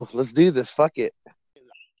Let's do this. Fuck it.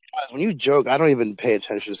 Guys, when you joke, I don't even pay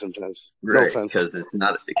attention sometimes. No Right, offense. because it's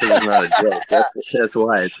not a joke. That's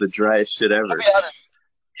why it's the driest shit I'll ever. be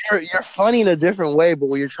honest. You're funny in a different way, but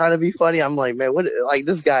when you're trying to be funny, I'm like, man, what? Like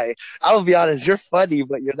this guy. I'll be honest. You're funny,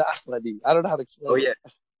 but you're not funny. I don't know how to Oh explain it.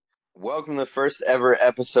 yeah. Welcome to the first ever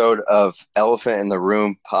episode of Elephant in the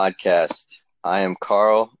Room podcast. I am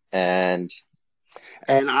Carl, and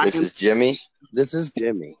And this is Jimmy, this is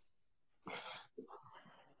Jimmy.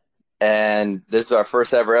 and this is our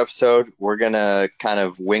first ever episode. We're gonna kind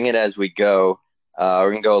of wing it as we go. We're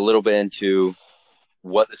gonna go a little bit into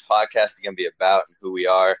what this podcast is gonna be about and who we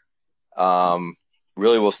are.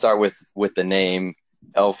 Really, we'll start with the name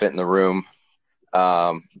Elephant in the Room.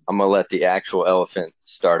 I'm gonna let the actual elephant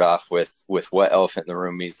start off with what elephant in the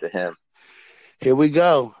room means to him. Here we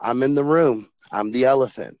go. I'm in the room. I'm the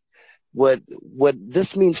elephant. What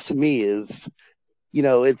this means to me is, we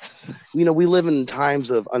live in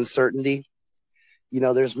times of uncertainty.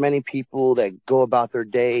 There's many people that go about their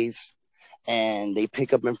days and they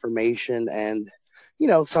pick up information, and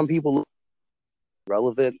some people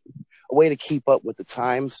relevant, a way to keep up with the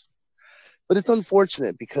times. But it's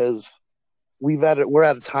unfortunate because we're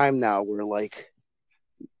at a time now where like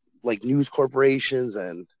news corporations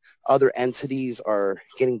and other entities are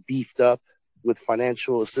getting beefed up with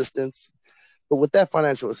financial assistance. But with that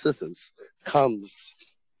financial assistance comes,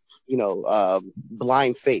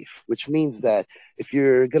 blind faith, which means that if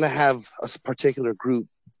you're going to have a particular group,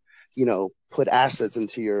 put assets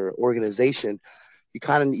into your organization,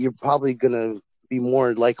 you're probably going to be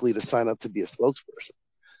more likely to sign up to be a spokesperson.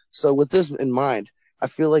 So with this in mind, I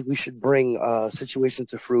feel like we should bring a situation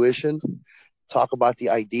to fruition, talk about the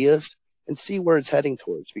ideas, and see where it's heading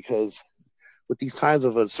towards. Because with these times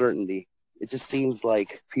of uncertainty, it just seems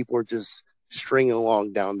like people are just stringing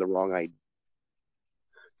along down the wrong idea.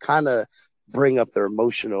 Kind of bring up their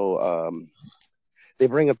emotional. They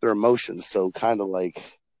bring up their emotions, so kind of like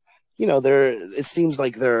they're. It seems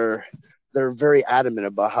like they're very adamant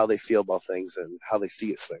about how they feel about things and how they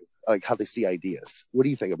see like how they see ideas. What do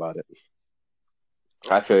you think about it?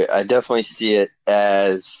 I definitely see it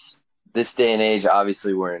as this day and age.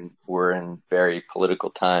 Obviously, we're in very political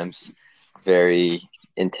times, very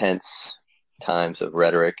intense times of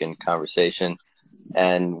rhetoric and conversation,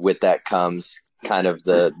 and with that comes kind of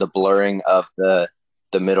the blurring of the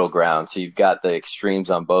middle ground. So you've got the extremes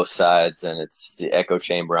on both sides, and it's the echo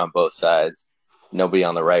chamber on both sides. Nobody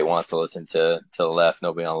on the right wants to listen to the left.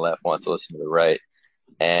 Nobody on the left wants to listen to the right,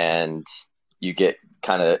 and you get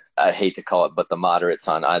kind of, I hate to call it, but the moderates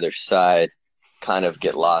on either side kind of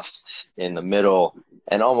get lost in the middle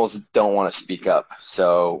and almost don't want to speak up.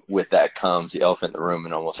 So with that comes the elephant in the room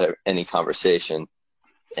in almost any conversation.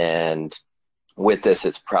 And with this,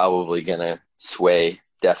 it's probably going to sway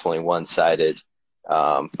definitely one-sided.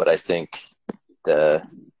 But I think the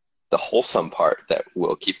wholesome part that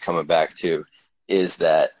we'll keep coming back to is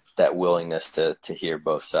that willingness to hear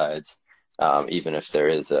both sides, even if there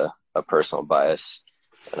is a personal bias.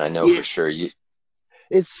 And I know Yeah, for sure you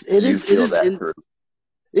it's it you is it feel is that in, through.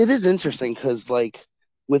 it is interesting because like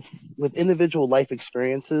with individual life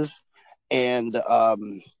experiences and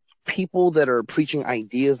people that are preaching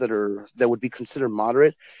ideas that would be considered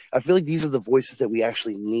moderate, I feel like these are the voices that we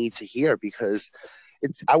actually need to hear because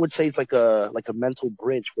it's I would say it's like a mental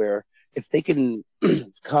bridge where if they can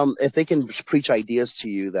if they can preach ideas to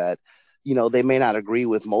you that they may not agree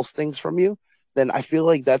with most things from you, then I feel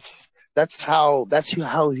like that's how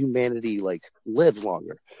humanity like lives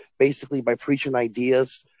longer, basically by preaching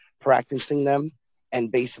ideas, practicing them,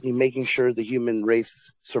 and basically making sure the human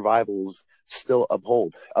race survivals still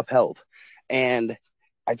upheld. And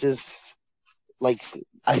I just like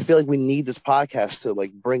I feel like we need this podcast to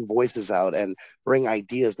like bring voices out and bring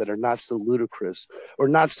ideas that are not so ludicrous or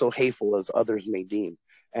not so hateful as others may deem.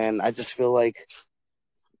 And I just feel like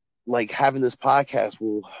having this podcast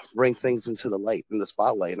will bring things into the light, in the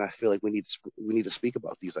spotlight, and I feel like we need to speak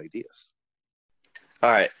about these ideas.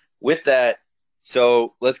 All right. With that,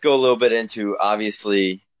 so let's go a little bit into,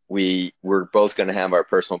 obviously we're both going to have our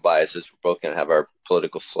personal biases. We're both going to have our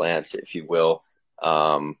political slants, if you will.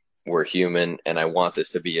 We're human, and I want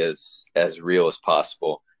this to be as real as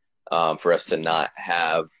possible, for us to not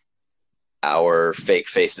have our fake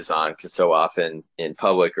faces on, because so often in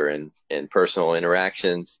public or in personal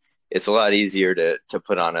interactions, it's a lot easier to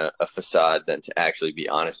put on a facade than to actually be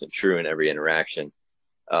honest and true in every interaction.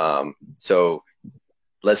 So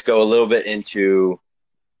let's go a little bit into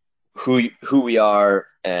who we are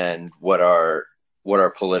and what our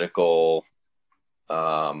political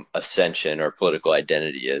ascension or political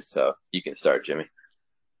identity is. So you can start, Jimmy.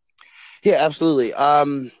 Yeah, absolutely.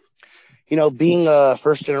 Being a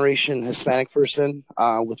first generation Hispanic person,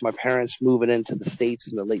 with my parents moving into the States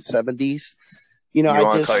in the late 70s, You I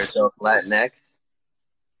want to call just yourself Latinx?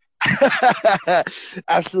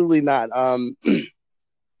 absolutely not.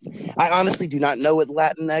 I honestly do not know what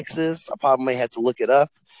Latinx is. I probably may have to look it up,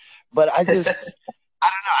 but I don't know.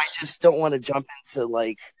 I just don't want to jump into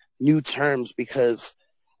like new terms because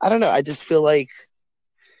I don't know. I just feel like,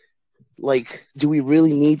 do we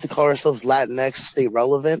really need to call ourselves Latinx to stay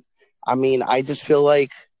relevant? I mean, I just feel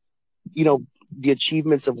like, you know, the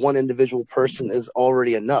achievements of one individual person is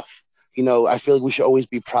already enough. I feel like we should always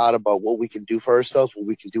be proud about what we can do for ourselves, what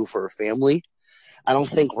we can do for our family. I don't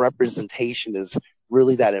think representation is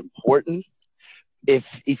really that important.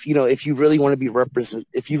 If you really want to be represent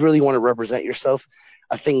if you really want to represent yourself,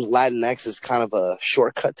 I think Latinx is kind of a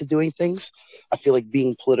shortcut to doing things. I feel like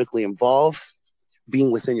being politically involved,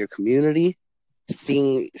 being within your community,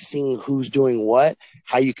 seeing who's doing what,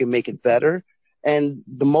 how you can make it better, and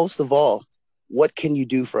the most of all, what can you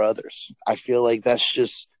do for others? I feel like that's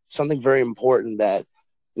just something very important that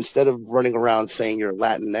instead of running around saying you're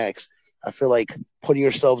Latinx, I feel like putting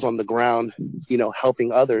yourselves on the ground,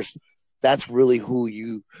 helping others, that's really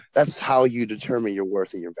that's how you determine your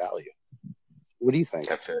worth and your value. What do you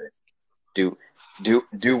think? I feel it.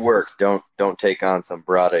 Do work. Don't take on some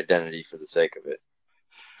broad identity for the sake of it.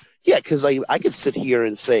 Yeah, because I could sit here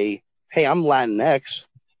and say, hey, I'm Latinx,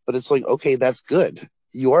 but it's like, okay, that's good.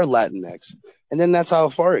 You are Latinx. And then that's how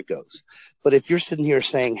far it goes. But if you're sitting here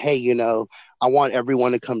saying, hey, I want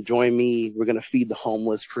everyone to come join me. We're going to feed the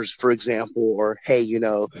homeless, for example, or hey,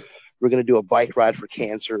 we're going to do a bike ride for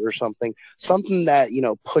cancer or something that,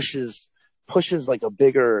 pushes like a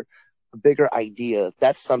bigger idea.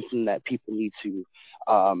 That's something that people need to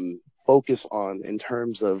focus on in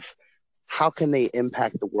terms of how can they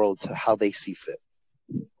impact the world to how they see fit.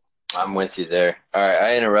 I'm with you there. All right,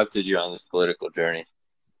 I interrupted you on this political journey.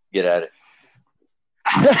 Get at it.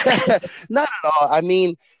 Not at all. I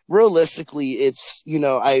mean, realistically, it's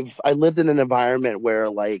I lived in an environment where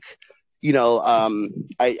like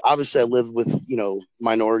I obviously I live with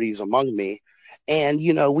minorities among me, and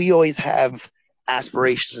we always have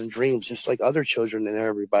aspirations and dreams just like other children and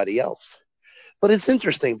everybody else. But it's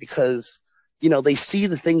interesting because they see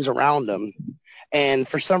the things around them, and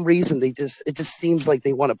for some reason it just seems like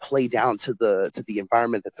they want to play down to the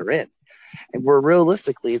environment that they're in, and where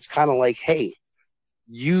realistically it's kind of like, hey,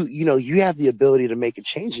 you have the ability to make a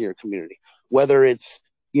change in your community, whether it's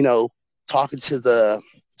you know talking to the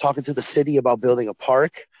city about building a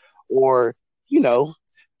park, or you know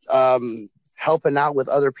helping out with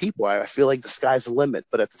other people. I feel like the sky's the limit,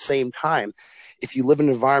 but at the same time, if you live in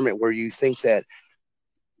an environment where you think that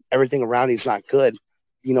everything around you is not good,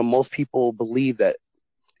 most people believe that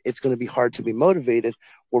it's going to be hard to be motivated.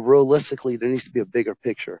 Well, realistically, there needs to be a bigger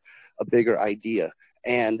picture, a bigger idea.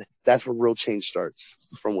 And that's where real change starts,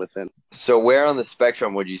 from within. So where on the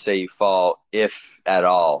spectrum would you say you fall, if at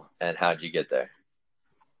all, and how'd you get there?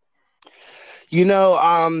 You know,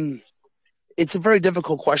 um, it's a very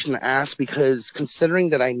difficult question to ask because considering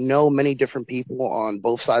that I know many different people on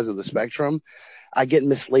both sides of the spectrum, I get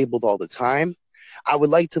mislabeled all the time. I would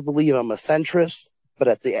like to believe I'm a centrist, but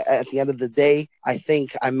at the end of the day, I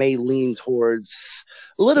think I may lean towards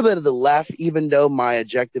a little bit of the left, even though my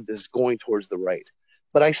objective is going towards the right.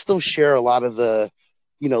 But I still share a lot of the,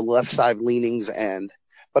 left side leanings,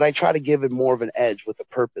 but I try to give it more of an edge with a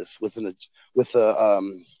purpose, with an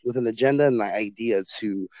agenda and an idea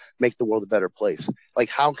to make the world a better place. Like,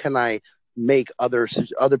 how can I make other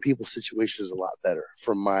people's situations a lot better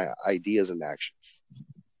from my ideas and actions?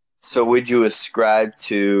 So would you ascribe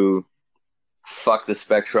to fuck the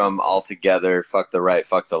spectrum altogether, fuck the right,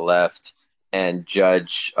 fuck the left, and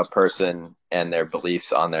judge a person and their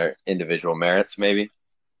beliefs on their individual merits? Maybe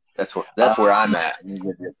that's where I'm at. You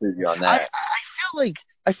get you on that.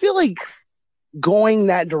 I feel like going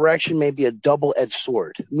that direction may be a double-edged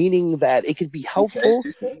sword, meaning that it could be helpful,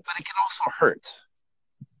 Okay. but it can also hurt.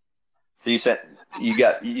 So you said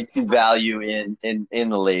you see value in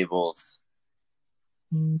the labels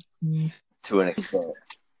to an extent.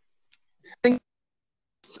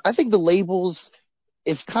 I think the labels,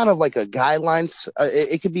 it's kind of like a guideline.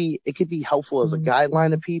 It could be helpful as a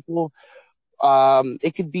guideline to people.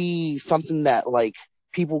 It could be something that like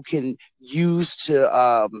people can use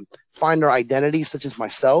to find their identity, such as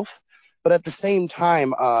myself. But at the same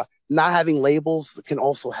time, not having labels can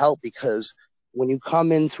also help because when you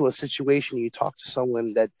come into a situation, you talk to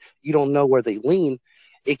someone that you don't know where they lean,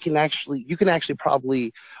 you can actually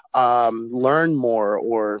probably learn more,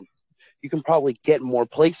 or you can probably get more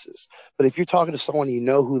places. But if you're talking to someone, you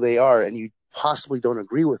know who they are and you possibly don't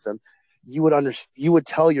agree with them, you would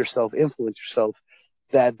tell yourself, influence yourself,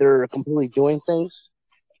 that they're completely doing things,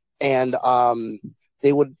 and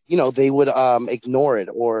they would ignore it,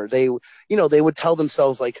 or they would tell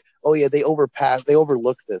themselves like, oh yeah, they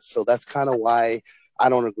overlooked this, so that's kind of why I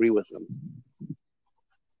don't agree with them.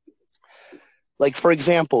 Like, for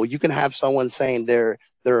example, you can have someone saying they're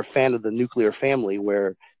a fan of the nuclear family,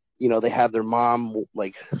 where they have their mom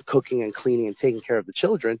like cooking and cleaning and taking care of the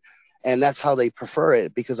children, and that's how they prefer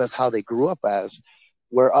it because that's how they grew up as.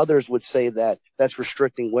 Where others would say that that's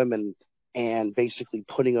restricting women and basically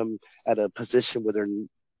putting them at a position where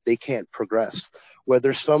they can't progress. Where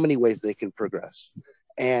there's so many ways they can progress,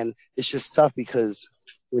 and it's just tough because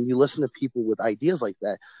when you listen to people with ideas like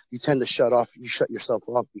that, you tend to you shut yourself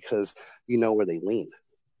off because you know where they lean.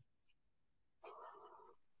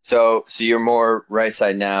 So you're more right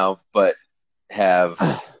side now, but have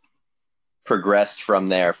progressed from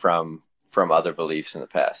there from other beliefs in the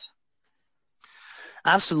past.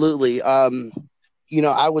 Absolutely.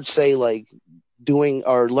 I would say like doing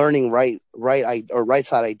or learning right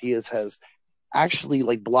side ideas has actually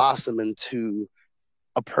like blossomed into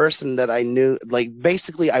a person that I knew. Like,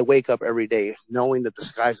 basically, I wake up every day knowing that the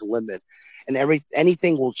sky's the limit, and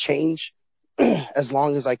anything will change as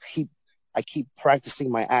long as I keep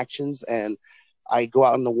practicing my actions, and I go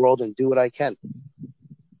out in the world and do what I can.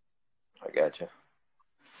 I gotcha.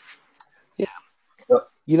 Yeah. So,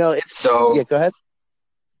 Yeah, go ahead.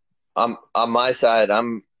 On my side,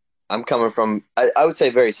 I'm coming from I would say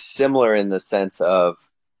very similar in the sense of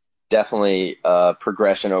definitely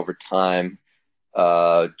progression over time,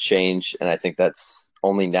 change, and I think that's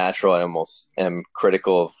only natural. I almost am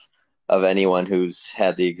critical of anyone who's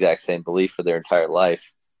had the exact same belief for their entire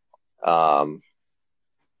life.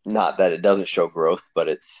 Not that it doesn't show growth, but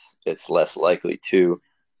it's less likely to.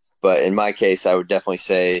 But in my case, I would definitely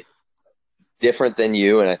say different than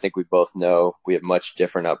you, and I think we both know we have much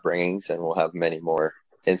different upbringings, and we'll have many more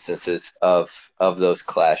instances of those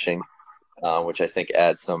clashing, which I think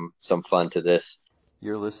adds some fun to this.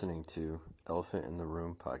 You're listening to Elephant in the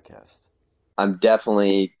Room podcast. I'm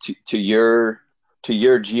definitely to your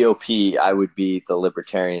GOP. I would be the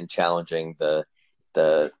libertarian challenging the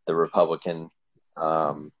Republican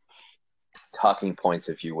talking points,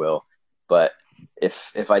 if you will. But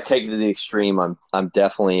if I take it to the extreme, I'm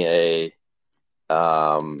definitely a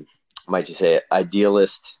might you say it,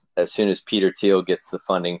 idealist. As soon as Peter Thiel gets the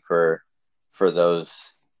funding for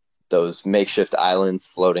those makeshift islands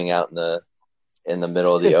floating out in the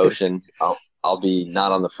middle of the ocean, I'll be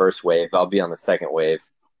not on the first wave. I'll be on the second wave.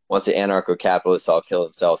 Once the anarcho-capitalists all kill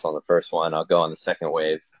themselves on the first one, I'll go on the second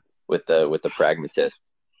wave with the pragmatist.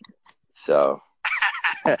 So,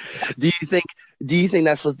 do you think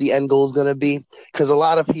that's what the end goal is going to be? Because a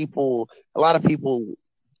lot of people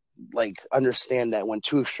like understand that when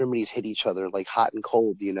two extremities hit each other, like hot and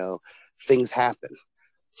cold, things happen.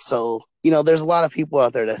 So, there's a lot of people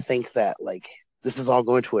out there that think that like this is all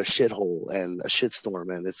going to a shithole and a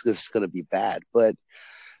shitstorm and it's just going to be bad. But,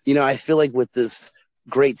 I feel like with this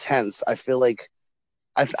great tense, I feel like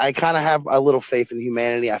I kind of have a little faith in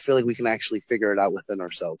humanity. I feel like we can actually figure it out within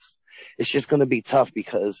ourselves. It's just going to be tough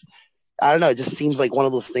because, I don't know, it just seems like one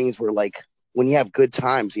of those things where like when you have good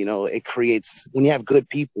times, when you have good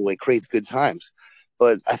people, it creates good times.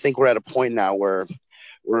 But I think we're at a point now where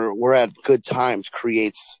we're at good times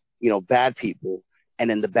creates, bad people, and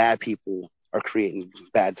then the bad people are creating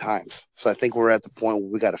bad times. So I think we're at the point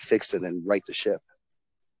where we got to fix it and right the ship.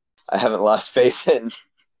 I haven't lost faith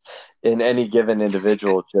in any given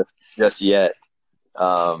individual just yet.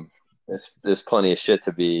 There's plenty of shit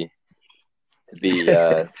to be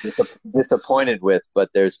disappointed with, but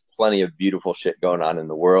there's plenty of beautiful shit going on in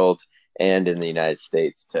the world and in the United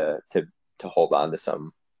States to hold on to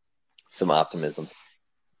some optimism.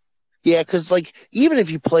 Yeah, because like even if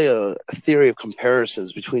you play a theory of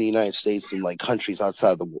comparisons between the United States and like countries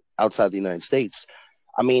outside the United States,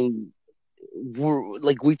 I mean,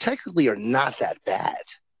 we technically are not that bad.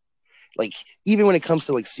 Like even when it comes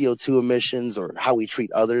to like CO2 emissions or how we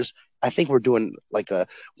treat others, I think we're doing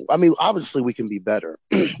obviously we can be better.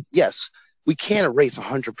 Yes, we can't erase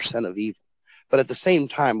 100% of evil. But at the same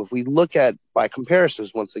time, if we look at by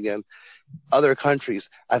comparisons, once again, other countries,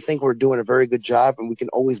 I think we're doing a very good job and we can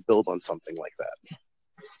always build on something like that.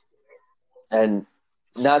 And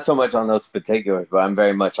not so much on those particulars, but I'm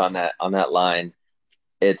very much on that line.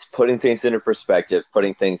 It's putting things into perspective,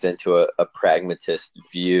 putting things into a pragmatist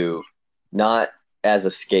view, not as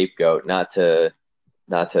a scapegoat, not to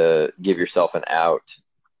give yourself an out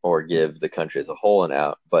or give the country as a whole an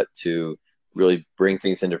out, but to really bring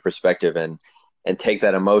things into perspective and take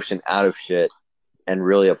that emotion out of shit and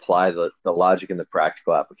really apply the logic and the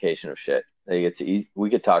practical application of shit. Like it's easy. We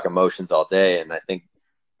could talk emotions all day, and I think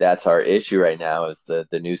that's our issue right now is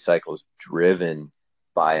the news cycle is driven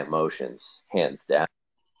by emotions, hands down.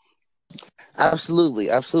 Absolutely,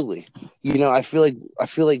 absolutely. I feel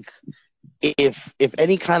like if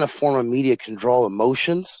any kind of form of media can draw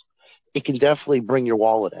emotions, it can definitely bring your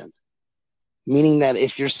wallet in. Meaning that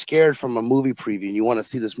if you're scared from a movie preview and you want to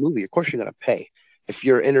see this movie, of course you're going to pay. If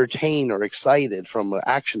you're entertained or excited from an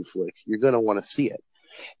action flick, you're going to want to see it.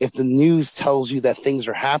 If the news tells you that things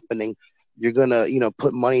are happening, you're going to,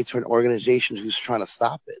 put money to an organization who's trying to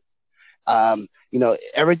stop it.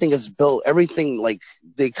 Everything is built, everything like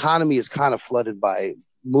the economy is kind of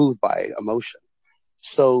moved by emotion.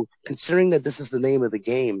 So considering that this is the name of the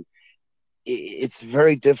game, it's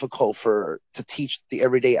very difficult to teach the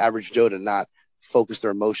everyday average Joe to not focus their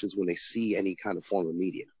emotions when they see any kind of form of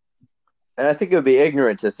media. And I think it would be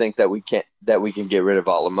ignorant to think that we can get rid of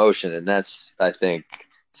all emotion, and that's I think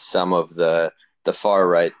some of the far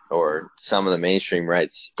right or some of the mainstream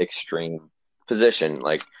right's extreme position.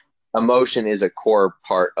 Like emotion is a core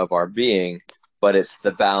part of our being, but it's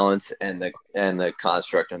the balance and the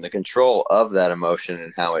construct and the control of that emotion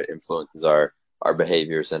and how it influences our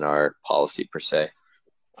behaviors and our policy per se.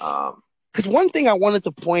 Because one thing I wanted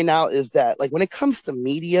to point out is that, like, when it comes to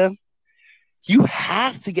media, you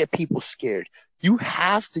have to get people scared. You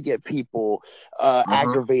have to get people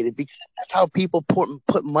aggravated, because that's how people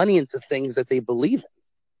put money into things that they believe in.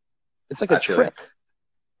 It's like a trick.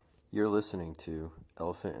 You're listening to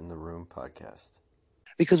Elephant in the Room podcast.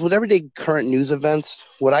 Because with everyday current news events,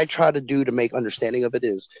 what I try to do to make understanding of it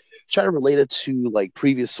is try to relate it to like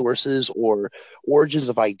previous sources or origins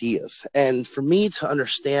of ideas. And for me to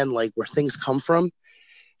understand like where things come from,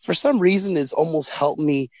 for some reason, it's almost helped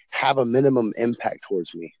me have a minimum impact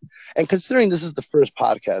towards me. And considering this is the first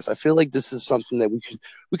podcast, I feel like this is something that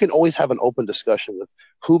we can always have an open discussion with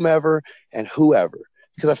whomever and whoever,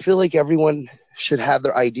 because I feel like everyone should have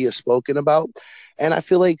their ideas spoken about. And I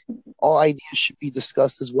feel like all ideas should be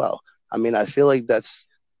discussed as well. I mean, I feel like that's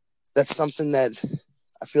something that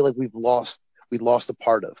I feel like we lost a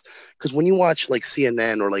part of. Because when you watch like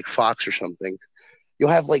CNN or like Fox or something, you'll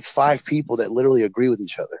have like 5 people that literally agree with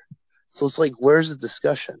each other. So it's like, where's the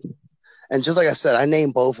discussion? And just like I said, I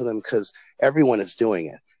named both of them because everyone is doing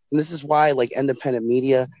it. And this is why like independent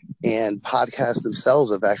media and podcasts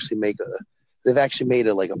themselves have actually made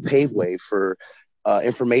a pave way for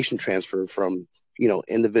information transfer from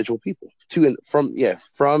individual people from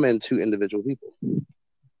and to individual people.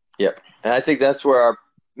 Yep. And I think that's where our,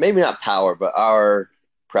 maybe not power, but our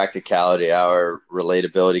practicality, our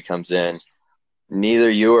relatability comes in.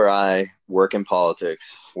 Neither you or I work in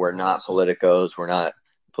politics. We're not politicos. We're not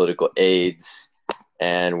political aides,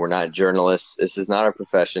 and we're not journalists. This is not our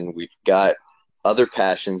profession. We've got other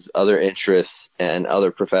passions, other interests, and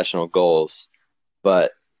other professional goals.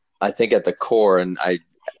 But I think at the core, and I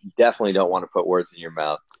definitely don't want to put words in your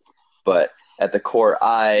mouth, but at the core,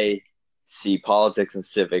 I see politics and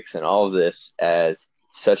civics and all of this as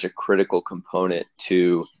such a critical component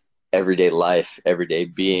to everyday life, everyday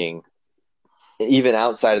being, even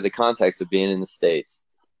outside of the context of being in the States.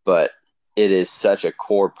 But it is such a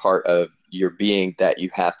core part of your being that you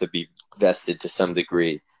have to be vested to some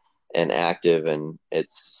degree and active. And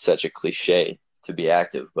it's such a cliche to be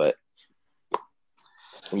active, but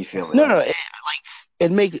you feel me? No,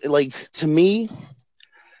 to me,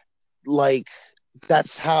 like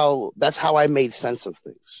that's how I made sense of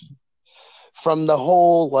things. From the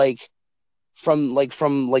whole from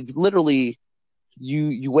literally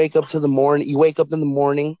you wake up in the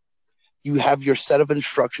morning, you have your set of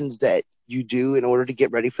instructions that you do in order to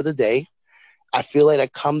get ready for the day. I feel like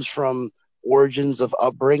that comes from origins of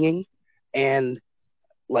upbringing, and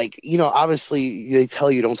obviously they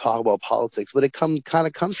tell you don't talk about politics, but it kind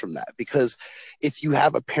of comes from that, because if you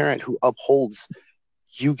have a parent who upholds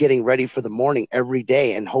you getting ready for the morning every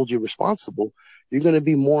day and hold you responsible, you're going to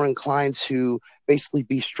be more inclined to basically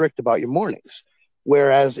be strict about your mornings.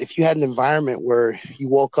 Whereas if you had an environment where you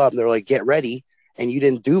woke up and they're like, get ready, and you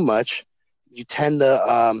didn't do much, you tend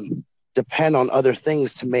to depend on other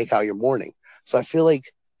things to make out your morning. So I feel like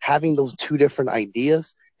having those two different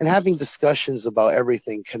ideas and having discussions about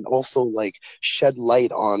everything can also like shed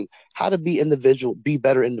light on how to be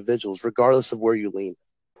better individuals, regardless of where you lean.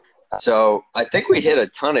 So I think we hit a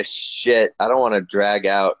ton of shit. I don't want to drag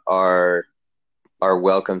out our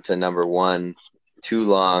welcome to number 1 too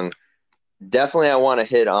long. Definitely I want to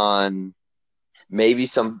hit on maybe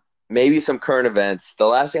some current events. The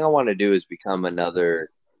last thing I want to do is become another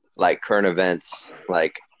like current events,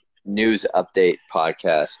 like news update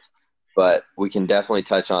podcast. but we can definitely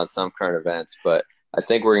touch on some current events. But I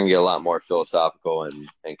think we're going to get a lot more philosophical and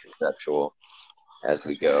conceptual as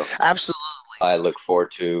we go. Absolutely. I look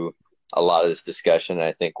forward to a lot of this discussion.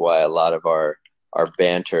 I think why a lot of our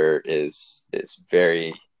banter is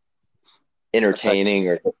very entertaining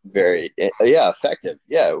or very effective.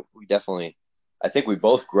 Yeah, we definitely. I think we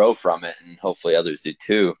both grow from it, and hopefully others do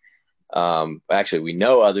too. Actually, we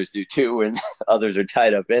know others do too, and others are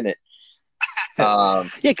tied up in it. Yeah,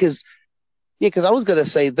 because I was gonna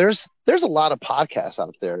say there's a lot of podcasts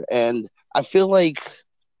out there, and I feel like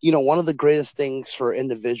one of the greatest things for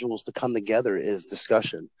individuals to come together is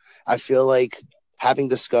discussion. I feel like having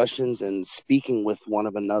discussions and speaking with one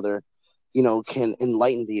of another, can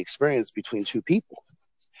enlighten the experience between two people.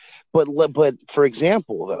 But for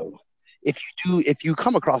example, though, if you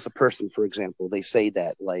come across a person, for example, they say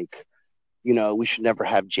that like we should never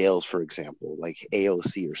have jails, for example, like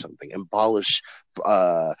AOC or something, abolish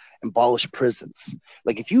prisons.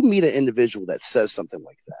 Like if you meet an individual that says something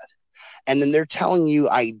like that, and then they're telling you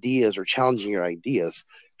ideas or challenging your ideas,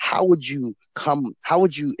 how would you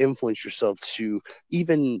influence yourself to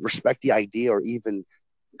even respect the idea or even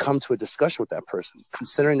come to a discussion with that person,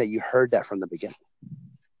 considering that you heard that from the beginning?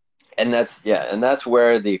 And that's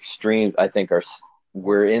where the extremes, I think,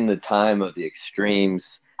 we're in the time of the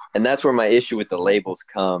extremes, and that's where my issue with the labels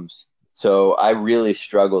comes. So I really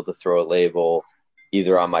struggle to throw a label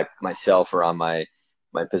either on myself or on my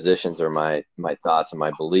positions or my thoughts and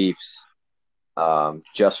my beliefs,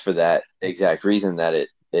 just for that exact reason that it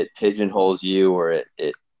pigeonholes you, or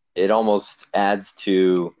it almost adds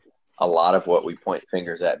to a lot of what we point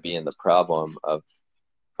fingers at being the problem of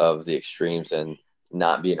the extremes and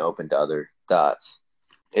not being open to other thoughts.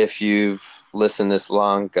 If you've listened this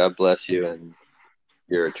long, God bless you, and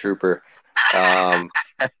you're a trooper.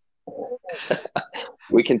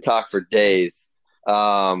 We can talk for days.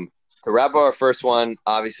 To wrap up our first one,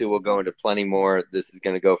 obviously we'll go into plenty more. This is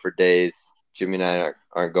going to go for days. Jimmy and I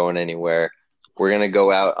aren't going anywhere. We're going to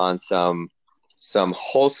go out on some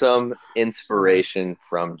wholesome inspiration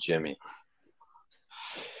from Jimmy.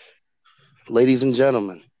 Ladies and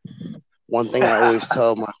gentlemen, one thing I always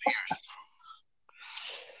tell my peers: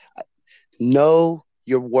 know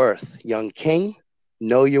your worth, young king.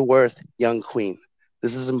 Know your worth, young queen.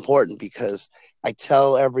 This is important because I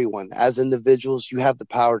tell everyone, as individuals, you have the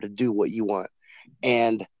power to do what you want.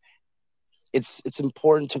 And it's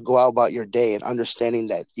important to go out about your day and understanding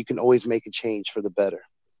that you can always make a change for the better.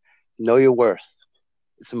 Know your worth.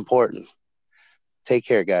 It's important. Take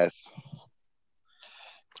care, guys.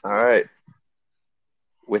 All right.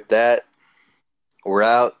 With that, we're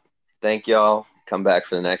out. Thank y'all. Come back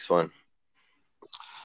for the next one.